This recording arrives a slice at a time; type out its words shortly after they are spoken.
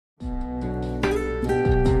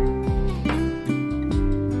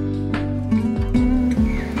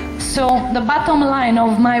So the bottom line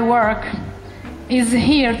of my work is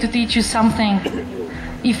here to teach you something.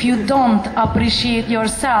 If you don't appreciate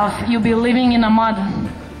yourself, you'll be living in a mud.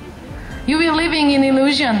 You'll be living in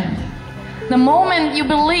illusion. The moment you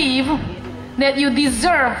believe that you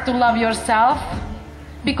deserve to love yourself,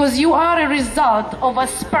 because you are a result of a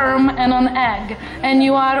sperm and an egg, and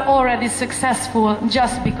you are already successful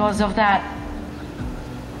just because of that.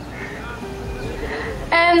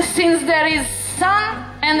 And since there is sun,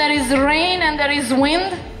 and there is rain, and there is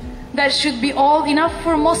wind, that should be all enough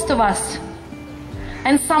for most of us.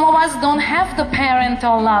 And some of us don't have the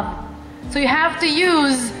parental love. So you have to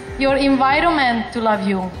use your environment to love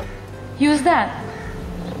you. Use that.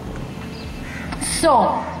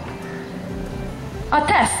 So, a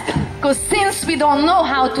test. Because since we don't know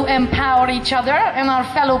how to empower each other and our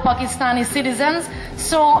fellow Pakistani citizens,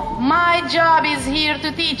 so my job is here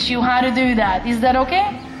to teach you how to do that. Is that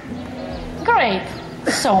okay? Great.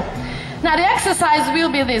 So, now the exercise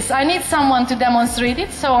will be this. I need someone to demonstrate it,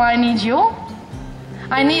 so I need you.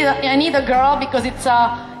 I need a girl because it's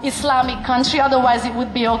an Islamic country, otherwise it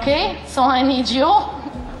would be okay. So I need you.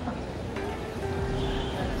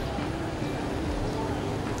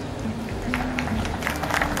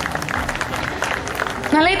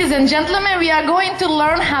 Now, ladies and gentlemen, we are going to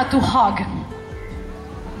learn how to hug.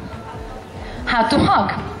 How to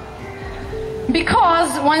hug.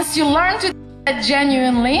 Because once you learn to do that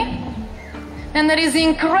genuinely, then there is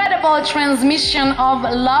incredible transmission of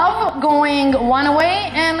love going one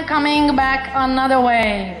way and coming back another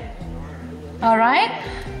way. All right?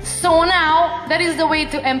 So now, that is the way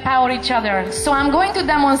to empower each other. So I'm going to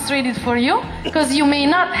demonstrate it for you, because you may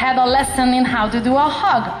not have a lesson in how to do a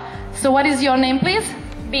hug. So what is your name, please?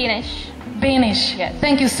 Banish. Banish. Yes.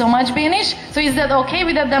 Thank you so much, Banish. So is that okay?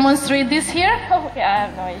 Will I demonstrate this here? Oh, yeah, I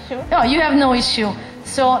have no issue. Oh, you have no issue.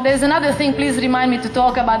 So there's another thing. Please remind me to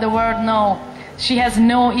talk about the word no. She has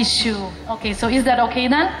no issue. Okay, so is that okay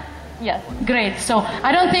then? Yes. Great. So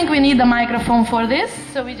I don't think we need the microphone for this.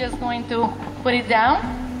 So we're just going to put it down.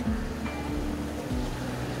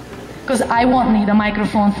 Because I won't need a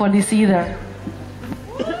microphone for this either.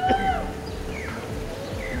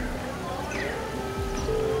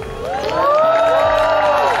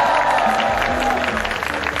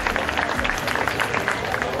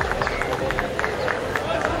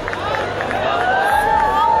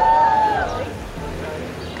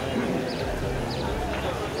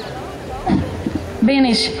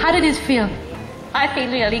 Banish, how did it feel? I feel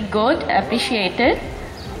really good, appreciated.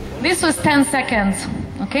 This was 10 seconds,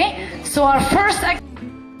 okay? So our first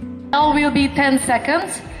now will be 10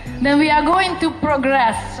 seconds. Then we are going to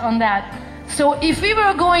progress on that. So if we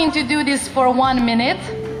were going to do this for 1 minute,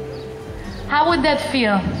 how would that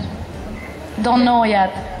feel? Don't know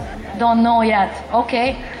yet. Don't know yet.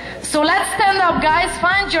 Okay. So let's stand up, guys.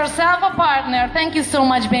 Find yourself a partner. Thank you so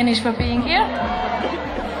much, Banish, for being here.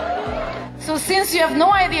 So since you have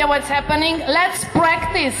no idea what's happening, let's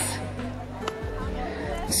practice.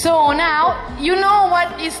 So now, you know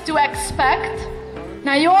what is to expect.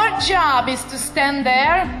 Now your job is to stand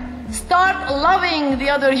there, start loving the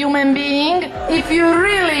other human being. If you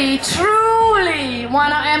really, truly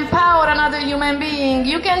want to empower another human being,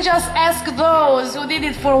 you can just ask those who did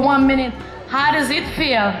it for 1 minute, how does it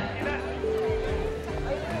feel?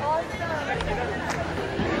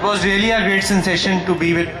 It was really a great sensation to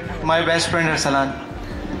be with my best friend Arsalan.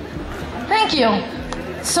 Thank you.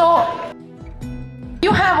 So,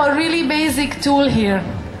 you have a really basic tool here.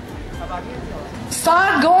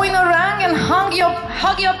 Start going around and hug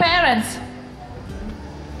your parents.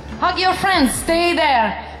 Hug your friends, stay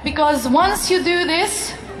there. Because once you do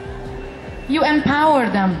this, you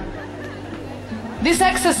empower them. This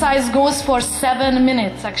exercise goes for 7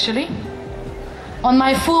 minutes actually. On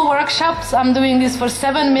my full workshops, I'm doing this for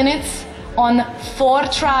 7 minutes on 4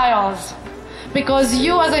 trials. Because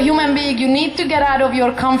you as a human being, you need to get out of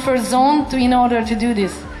your comfort zone in order to do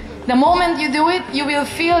this. The moment you do it, you will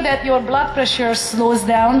feel that your blood pressure slows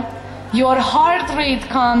down, your heart rate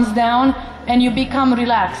calms down, and you become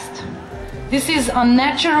relaxed. This is a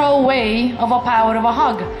natural way of a power of a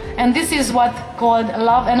hug. And this is what's called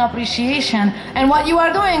love and appreciation. And what you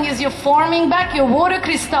are doing is you're forming back your water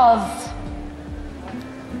crystals.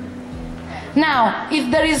 Now,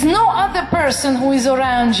 if there is no other person who is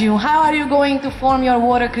around you, how are you going to form your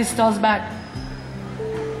water crystals back?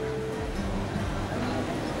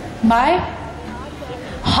 By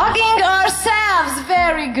hugging ourselves.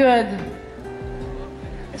 Very good.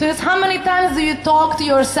 So it's how many times do you talk to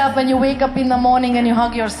yourself when you wake up in the morning and you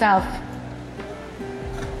hug yourself?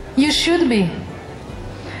 You should be.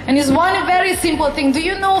 And it's one very simple thing. Do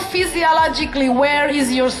you know physiologically where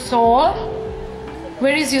is your soul?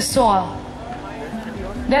 Where is your soul?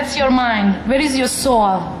 That's your mind. Where is your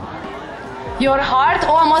soul? Your heart,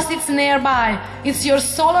 almost it's nearby. It's your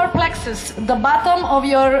solar plexus, the bottom of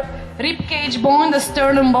your rib cage bone, the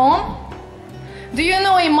sternum bone. Do you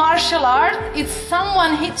know in martial art, if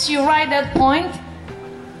someone hits you right at point,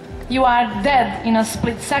 you are dead in a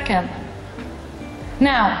split second.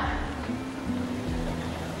 Now,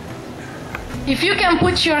 if you can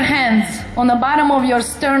put your hands on the bottom of your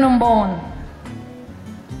sternum bone,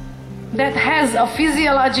 that has a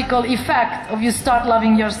physiological effect of you start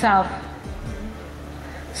loving yourself.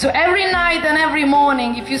 So every night and every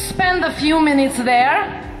morning, if you spend a few minutes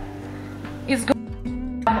there, it's going to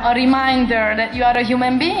be a reminder that you are a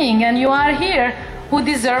human being and you are here who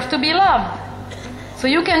deserve to be loved. So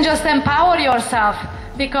you can just empower yourself,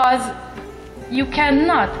 because you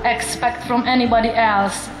cannot expect from anybody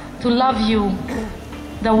else to love you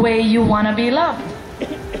the way you want to be loved.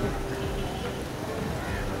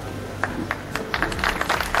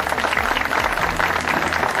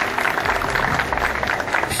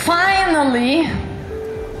 Finally,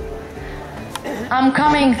 I'm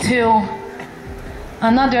coming to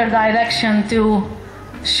another direction to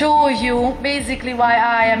show you basically why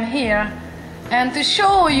I am here, and to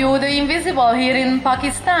show you the invisible here in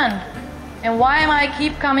Pakistan and why I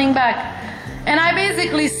keep coming back. And I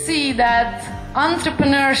basically see that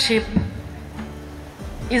entrepreneurship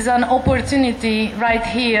is an opportunity right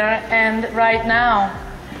here and right now.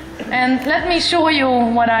 And let me show you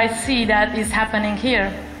what I see that is happening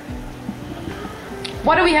here.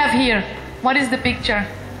 What do we have here? What is the picture?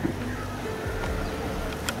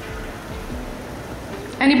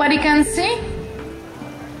 Anybody can see?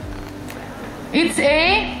 It's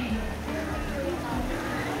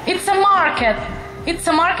a market. It's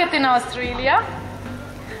a market in Australia.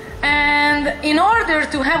 And in order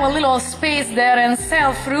to have a little space there and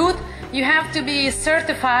sell fruit, you have to be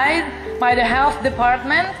certified by the health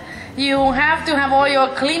department. You have to have all your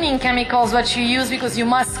cleaning chemicals that you use, because you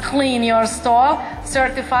must clean your stall,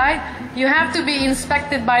 certified. You have to be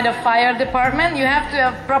inspected by the fire department. You have to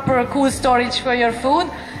have proper cool storage for your food.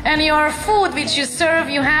 And your food which you serve,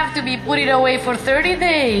 you have to be put it away for 30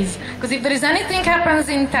 days. Because if there is anything happens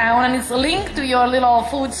in town and it's linked to your little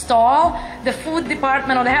food stall, the food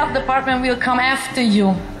department or the health department will come after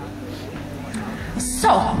you.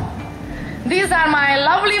 So, these are my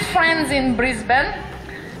lovely friends in Brisbane.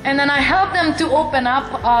 And then I helped them to open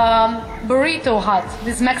up a burrito hut,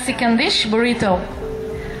 this Mexican dish, burrito.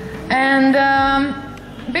 And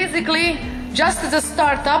basically, just as a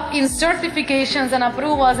startup, in certifications and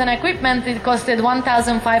approvals and equipment, it costed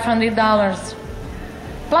 $1,500.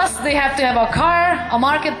 Plus, they have to have a car, a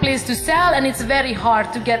marketplace to sell, and it's very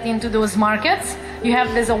hard to get into those markets.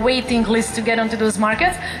 There's a waiting list to get onto those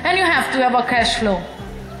markets, and you have to have a cash flow.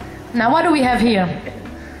 Now, what do we have here?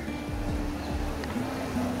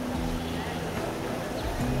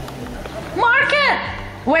 Market!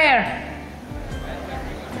 Where?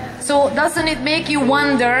 So doesn't it make you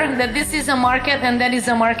wonder that this is a market and that is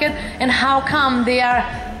a market, and how come they are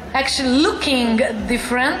actually looking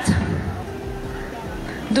different?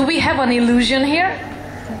 Do we have an illusion here?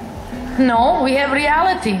 No, we have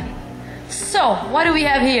reality. So, what do we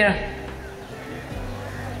have here?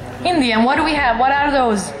 Indian, what do we have? What are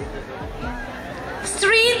those?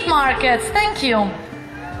 Street markets, thank you.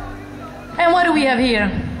 And what do we have here?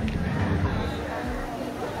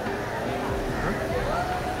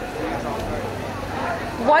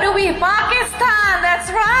 What do we? Pakistan,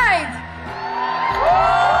 that's right.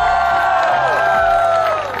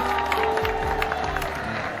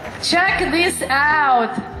 Check this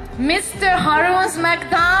out. Mr. Harun's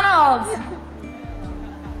McDonald's.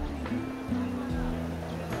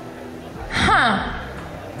 Huh.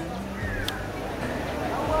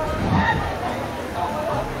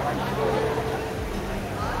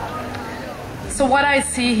 So what I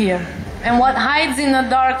see here, and what hides in the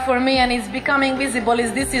dark for me and is becoming visible,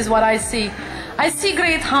 is this is what I see. I see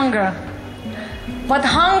great hunger. But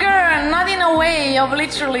hunger not in a way of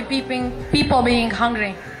literally people being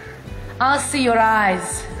hungry. I'll see your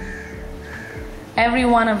eyes. Every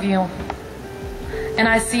one of you. And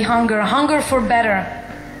I see hunger. Hunger for better.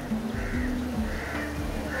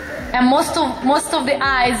 And most of the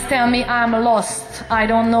eyes tell me I'm lost. I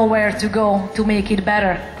don't know where to go to make it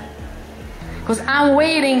better. Because I'm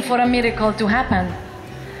waiting for a miracle to happen.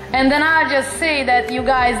 And then I'll just say that, you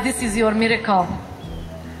guys, this is your miracle.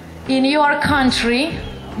 In your country,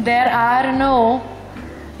 there are no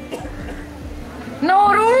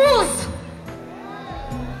rules.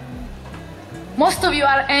 Most of you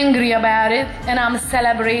are angry about it, and I'm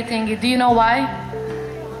celebrating it. Do you know why?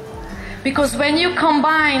 Because when you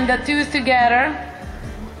combine the two together,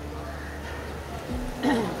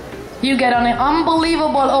 You get an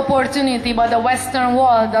unbelievable opportunity, but the Western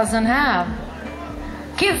world doesn't have.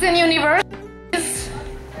 Kids in universities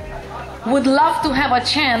would love to have a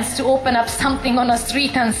chance to open up something on a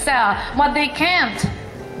street and sell, but they can't.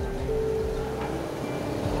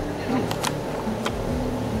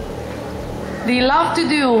 They love to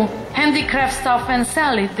do handicraft stuff and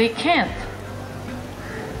sell it. They can't.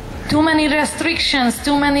 Too many restrictions,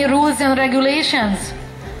 too many rules and regulations.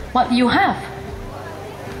 What you have.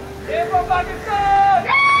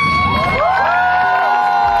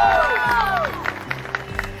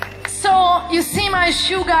 So you see my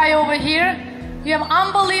shoe guy over here? You have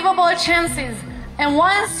unbelievable chances. And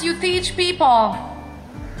once you teach people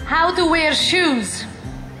how to wear shoes,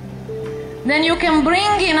 then you can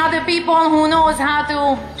bring in other people who knows how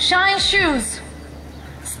to shine shoes.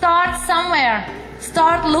 Start somewhere.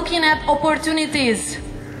 Start looking at opportunities.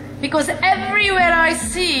 Because everywhere I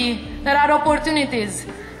see, there are opportunities.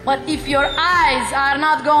 But if your eyes are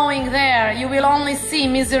not going there, you will only see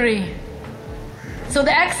misery. So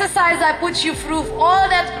the exercise I put you through all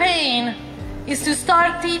that pain is to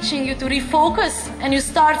start teaching you to refocus, and you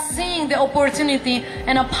start seeing the opportunity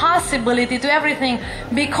and a possibility to everything,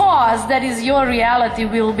 because that is your reality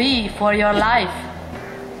will be for your life.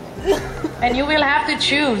 And you will have to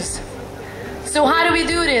choose. So how do we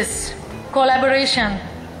do this? Collaboration.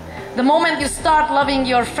 The moment you start loving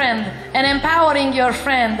your friend and empowering your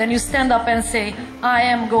friend, and you stand up and say, I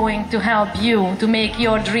am going to help you to make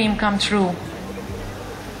your dream come true.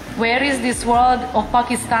 Where is this world of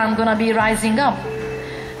Pakistan gonna be rising up?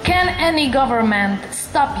 Can any government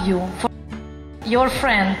stop you from your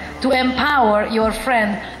friend, to empower your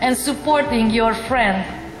friend and supporting your friend?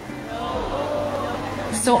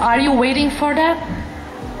 So are you waiting for that?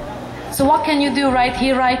 So what can you do right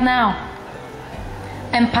here, right now?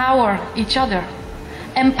 Empower each other.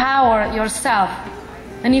 Empower yourself.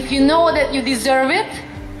 And if you know that you deserve it,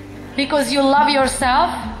 because you love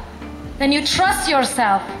yourself, then you trust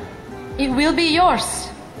yourself. It will be yours.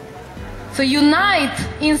 So unite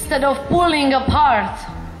instead of pulling apart.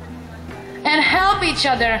 And help each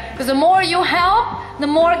other. Because the more you help, the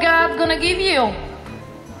more God's gonna give you.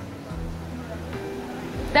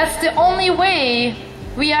 That's the only way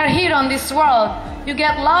we are here on this world. You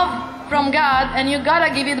get love from God, and you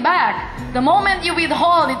gotta give it back. The moment you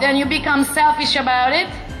withhold it and you become selfish about it,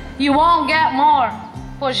 you won't get more,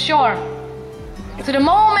 for sure. So the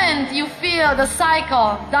moment you feel the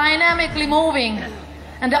cycle dynamically moving,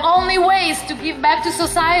 and the only way is to give back to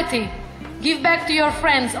society, give back to your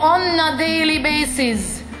friends on a daily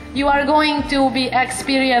basis, you are going to be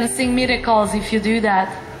experiencing miracles if you do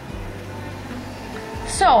that.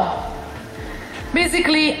 So,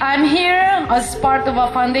 basically, I'm here as part of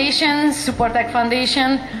a foundation, Supertech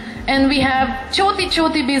Foundation, and we have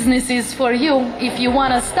choti businesses for you if you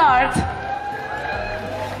want to start,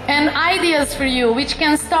 and ideas for you, which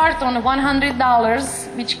can start on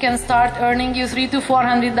 $100, which can start earning you $300 to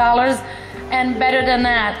 $400, and better than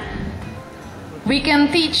that, we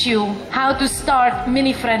can teach you how to start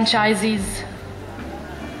mini franchises.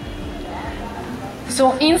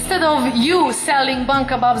 So instead of you selling bunk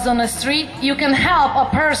kebabs on the street, you can help a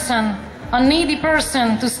person, a needy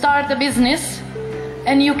person, to start a business,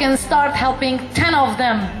 and you can start helping 10 of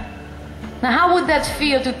them. Now how would that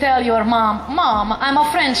feel to tell your mom, Mom, I'm a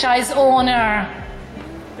franchise owner?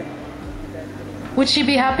 Would she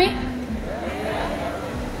be happy?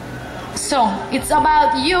 So it's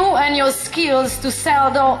about you and your skills to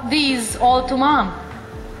sell these all to Mom.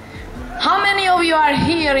 How many of you are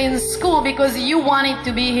here in school because you wanted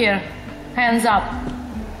to be here? Hands up.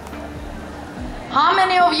 How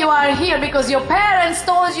many of you are here because your parents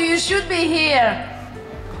told you you should be here?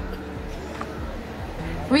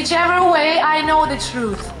 Whichever way, I know the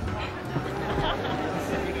truth.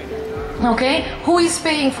 Okay? Who is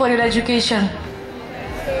paying for your education?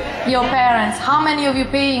 Your parents. How many of you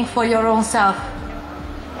paying for your own self?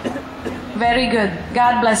 Very good.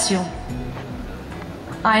 God bless you.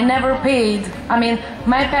 I never paid,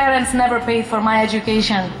 my parents never paid for my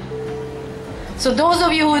education. So those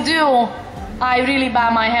of you who do, I really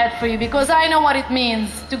bow my head for you, because I know what it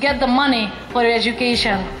means to get the money for your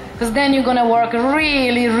education. Because then you're gonna work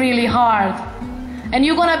really, really hard. And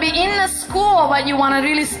you're gonna be in the school, but you wanna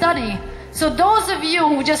really study. So those of you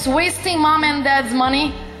who are just wasting mom and dad's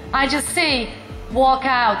money, I just say, walk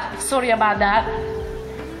out. Sorry about that.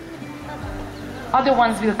 Other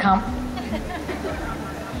ones will come.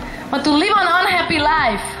 But to live an unhappy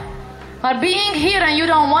life, or being here and you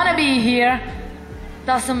don't want to be here,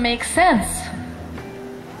 doesn't make sense.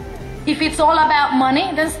 If it's all about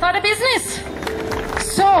money, then start a business.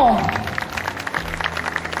 So,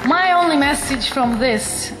 My only message from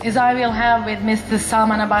this is I will have with Mr.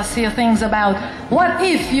 Salman Abbasi things about what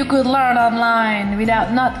if you could learn online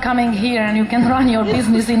without not coming here and you can run your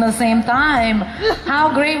business in the same time.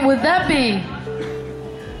 How great would that be?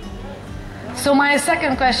 So my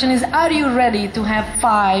second question is, are you ready to have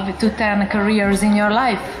 5 to 10 careers in your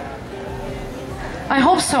life? I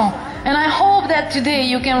hope so. And I hope that today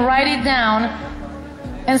you can write it down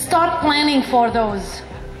and start planning for those.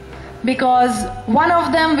 Because one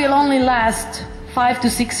of them will only last 5 to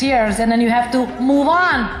 6 years and then you have to move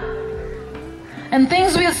on. And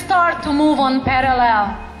things will start to move on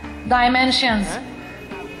parallel dimensions.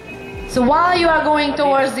 So while you are going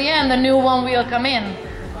towards the end, a new one will come in.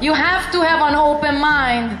 You have to have an open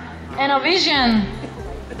mind and a vision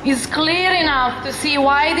is clear enough to see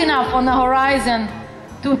wide enough on the horizon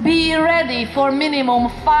to be ready for minimum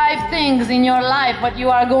 5 things in your life what you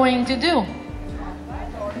are going to do.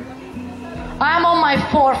 I'm on my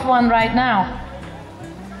 4th one right now.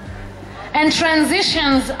 And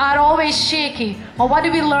transitions are always shaky. Well, what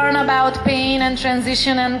do we learn about pain and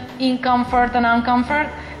transition and incomfort and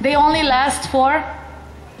uncomfort? They only last for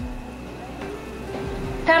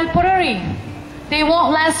temporary. They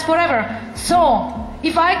won't last forever. So,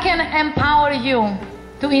 if I can empower you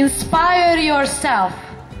to inspire yourself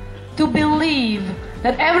to believe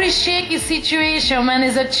that every shaky situation when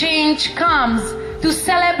a change comes, to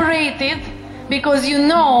celebrate it, because you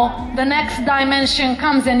know the next dimension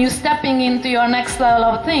comes and you're stepping into your next level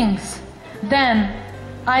of things, then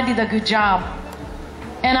I did a good job.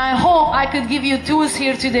 And I hope I could give you tools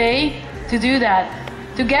here today to do that,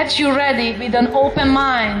 to get you ready with an open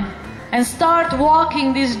mind and start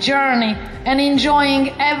walking this journey and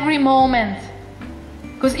enjoying every moment.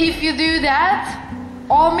 Because if you do that,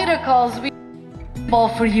 all miracles will be possible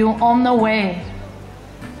for you on the way.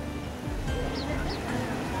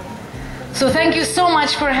 So thank you so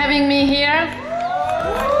much for having me here.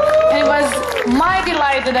 It was my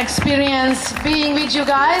delighted experience being with you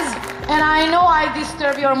guys, and I know I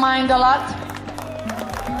disturb your mind a lot.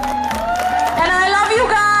 And I love you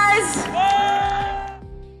guys.